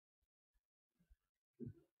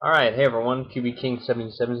Alright, hey everyone,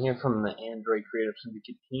 QBKing77 here from the Android Creative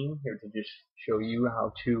Syndicate team, here to just show you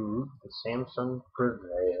how to root the Samsung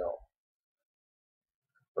Prevail.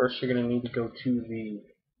 First, you're going to need to go to the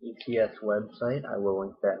ATS website. I will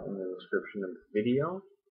link that in the description of the video.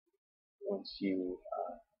 Once you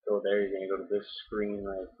go there, you're going to go to this screen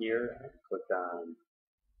right here and click on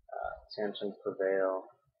Samsung Prevail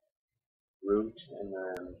root, and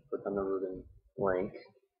then click on the rooting link.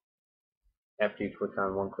 After you click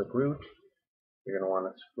on one-click root, you're going to want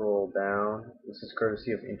to scroll down. This is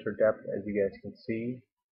courtesy of InterDepth, as you guys can see.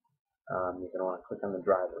 You're going to want to click on the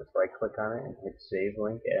drivers. Right click on it and hit Save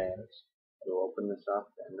Link As. It'll open this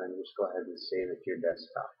up, and then just go ahead and save it to your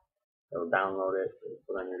desktop. It'll download it, it'll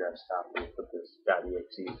put it on your desktop, and put this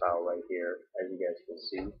 .exe file right here, as you guys can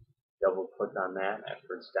see. Double click on that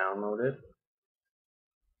after it's downloaded.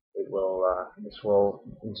 This will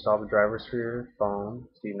install the drivers for your phone.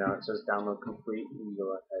 See, now it says download complete. You can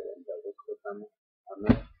go ahead and double click on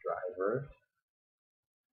the driver.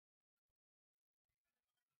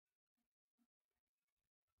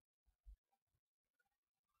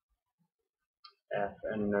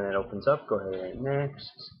 And then it opens up. Go ahead and hit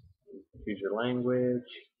next. Choose your language.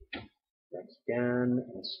 Next again.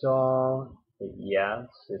 Install. Hit yes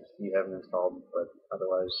if you haven't installed, but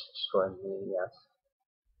otherwise just go ahead and hit yes.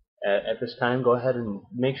 At this time, go ahead and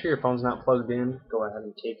make sure your phone's not plugged in. Go ahead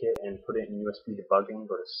and take it and put it in USB debugging.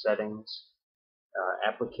 Go to Settings,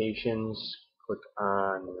 Applications, click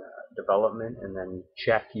on Development, and then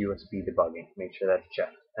check USB debugging. Make sure that's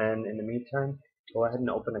checked. And in the meantime, go ahead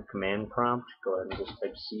and open a command prompt. Go ahead and just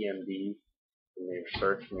type CMD in your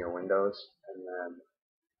search in your Windows, and then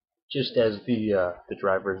just as the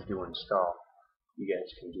drivers do install, you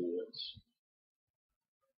guys can do this.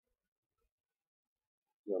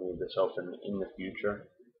 You'll need this open in the future.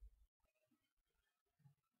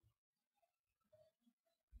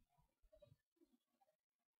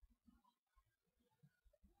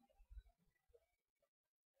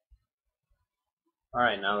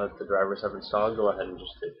 Alright, now that the drivers have installed, go ahead and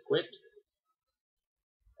just hit quit.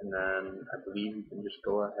 And then I believe you can just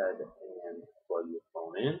go ahead and plug your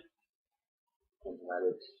phone in and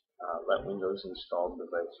let Windows install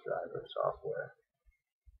device driver software.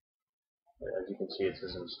 As you can see, it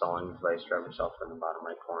says installing device driver software in the bottom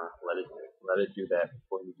right corner. Let it do that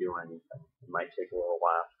before you do anything. It might take a little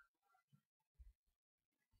while.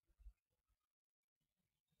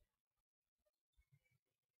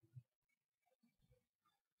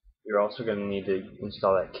 You're also going to need to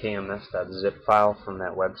install that kms.zip file from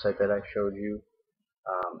that website that I showed you.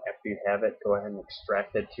 After you have it, go ahead and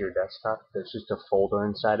extract it to your desktop. There's just a folder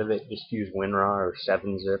inside of it. Just use WinRAR or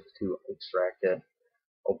 7-zip to extract it.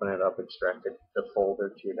 Open it up, extract it, the folder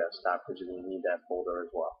to your desktop, because you're going to need that folder as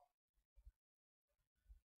well.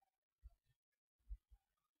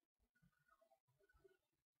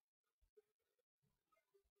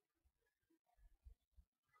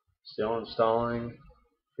 Still installing.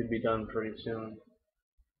 Should be done pretty soon.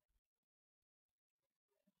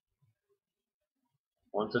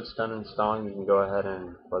 Once it's done installing, you can go ahead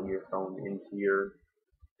and plug your phone into your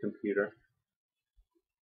computer.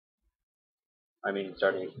 I mean, it's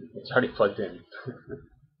already plugged in.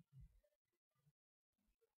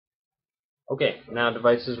 Okay, now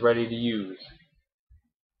device is ready to use.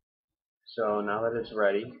 So now that it's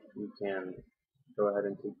ready, you can go ahead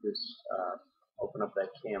and take this, open up that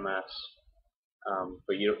KMS.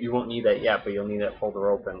 But you won't need that yet, but you'll need that folder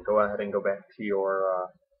open. Go ahead and go back to your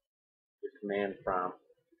command prompt.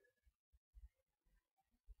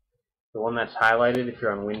 The one that's highlighted, if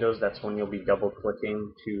you're on Windows, that's when you'll be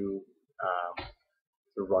double-clicking to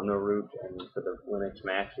run the root, and for the Linux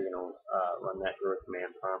Mac, you're going to run that through a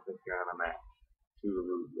command prompt if you're on a Mac to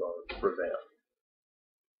root your Prevail.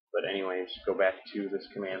 But anyways, go back to this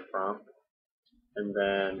command prompt, and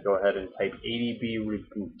then go ahead and type ADB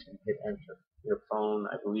reboot and hit enter. Your phone,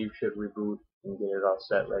 I believe, should reboot and get it all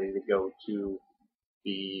set, ready to go to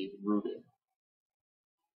be rooted.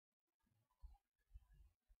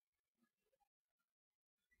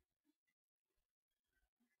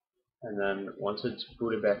 And then once it's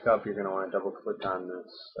booted back up, you're going to want to double click on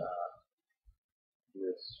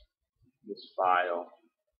this file.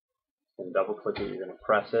 And double click it, you're going to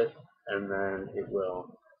press it, and then it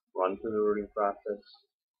will run through the rooting process.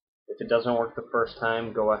 If it doesn't work the first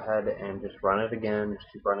time, go ahead and just run it again.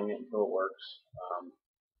 Just keep running it until it works.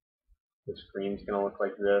 The screen's going to look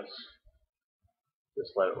like this.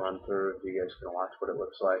 Just let it run through. You guys can watch what it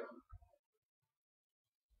looks like.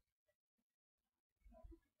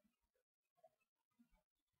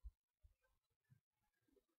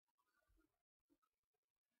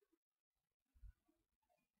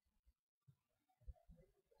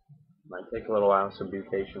 Might take a little while, so be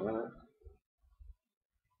patient with it.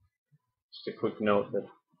 Just a quick note that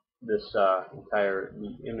this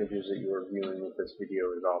the images that you are viewing with this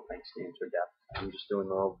video is all thanks to InterDepth. I'm just doing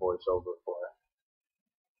a little voiceover for it.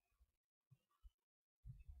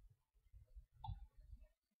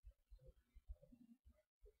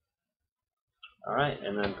 Alright,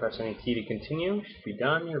 and then press any key to continue. Should be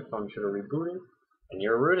done. Your phone should have rebooted, and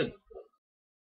you're rooted.